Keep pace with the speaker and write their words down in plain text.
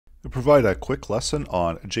I'll provide a quick lesson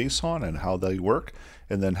on JSON and how they work,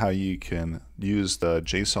 and then how you can use the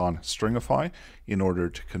JSON Stringify in order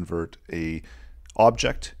to convert a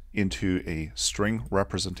object into a string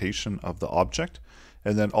representation of the object,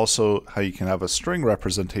 and then also how you can have a string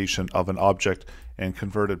representation of an object and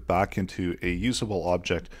convert it back into a usable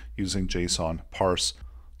object using JSON Parse.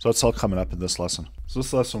 So that's all coming up in this lesson. So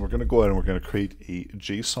this lesson we're going to go ahead and we're going to create a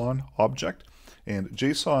JSON object. And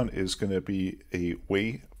JSON is going to be a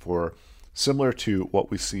way for, similar to what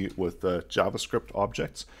we see with the JavaScript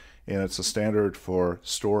objects, and it's a standard for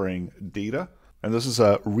storing data. And this is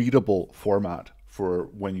a readable format for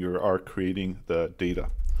when you are creating the data.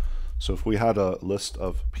 So if we had a list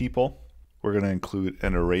of people, we're going to include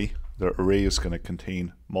an array. The array is going to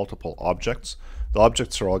contain multiple objects. The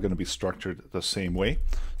objects are all going to be structured the same way.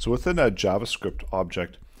 So within a JavaScript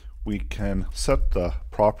object, we can set the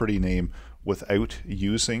property name without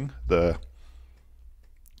using the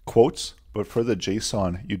quotes, but for the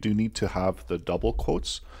JSON you do need to have the double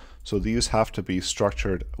quotes. So these have to be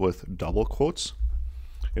structured with double quotes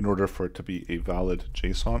in order for it to be a valid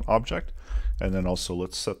JSON object. And then also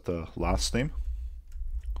let's set the last name.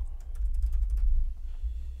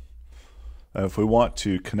 If we want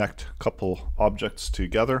to connect a couple objects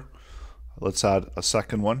together, let's add a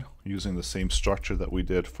second one using the same structure that we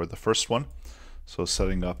did for the first one. So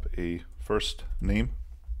setting up a first name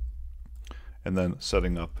and then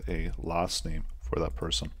setting up a last name for that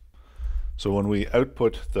person. So when we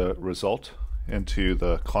output the result into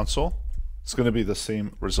the console, it's going to be the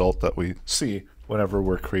same result that we see whenever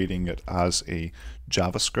we're creating it as a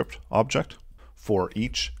JavaScript object for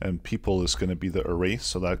each, and people is going to be the array,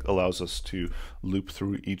 so that allows us to loop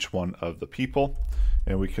through each one of the people,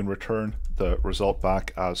 and we can return the result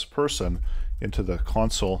back as person into the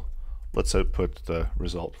console. Let's output the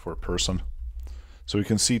result for person. So we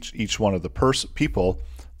can see each one of the people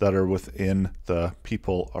that are within the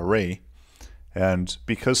people array. And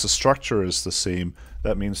because the structure is the same,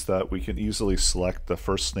 that means that we can easily select the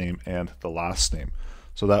first name and the last name.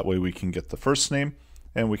 So that way we can get the first name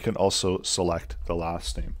and we can also select the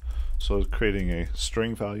last name. So creating a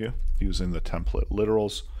string value using the template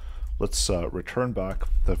literals, let's return back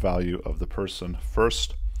the value of the person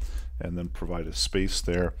first and then provide a space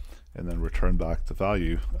there, and then return back the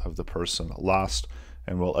value of the person last,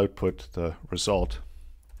 and we'll output the result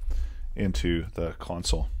into the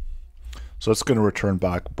console. So it's going to return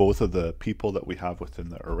back both of the people that we have within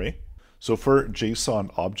the array. So for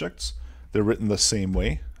JSON objects, they're written the same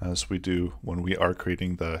way as we do when we are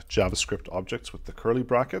creating the JavaScript objects with the curly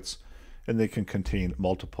brackets, and they can contain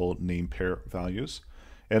multiple name pair values.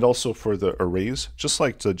 And also for the arrays, just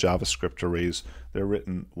like the JavaScript arrays, they're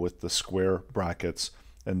written with the square brackets,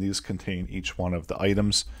 and these contain each one of the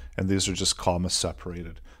items, and these are just comma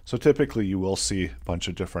separated. So typically you will see a bunch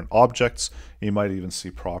of different objects. You might even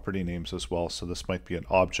see property names as well. So this might be an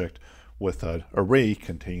object with an array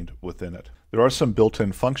contained within it. There are some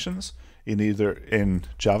built-in functions in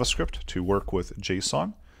JavaScript to work with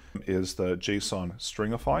JSON. Is the JSON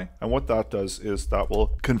Stringify, and what that does is that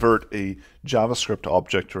will convert a JavaScript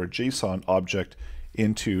object or a JSON object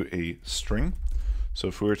into a string. So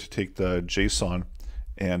if we were to take the JSON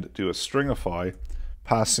and do a stringify,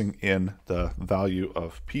 passing in the value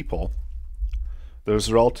of people, the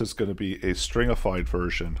result is going to be a stringified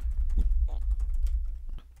version.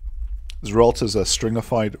 The result is a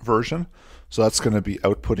stringified version, so that's going to be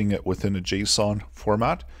outputting it within a JSON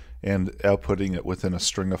format and outputting it within a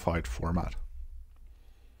stringified format.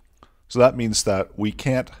 So that means that we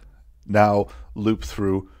can't now loop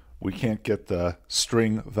through, we can't get the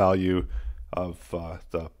string value of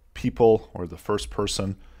the people or the first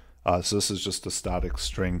person. So this is just a static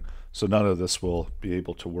string. So none of this will be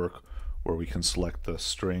able to work where we can select the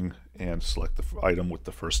string and select the item with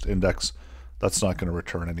the first index. That's not going to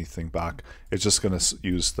return anything back. It's just going to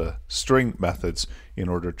use the string methods in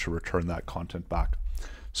order to return that content back.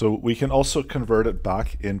 So we can also convert it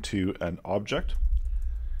back into an object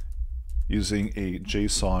using a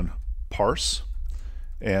JSON parse.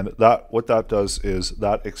 And what that does is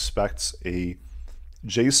that expects a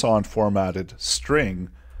JSON formatted string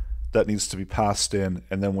that needs to be passed in,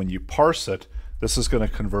 and then when you parse it, this is going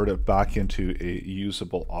to convert it back into a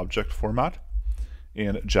usable object format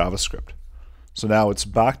in JavaScript. So now it's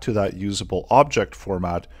back to that usable object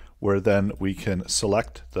format where then we can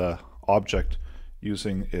select the object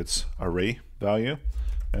using its array value,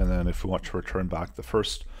 and then if we want to return back the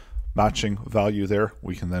first matching value there,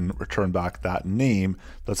 we can then return back that name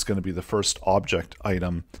that's going to be the first object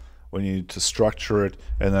item when you need to structure it.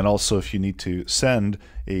 And then also if you need to send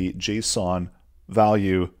a JSON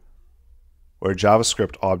value or a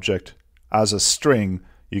JavaScript object as a string,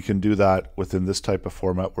 you can do that within this type of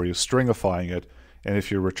format where you're stringifying it. And if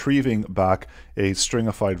you're retrieving back a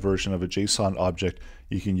stringified version of a JSON object,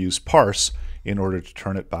 you can use parse in order to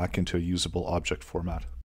turn it back into a usable object format.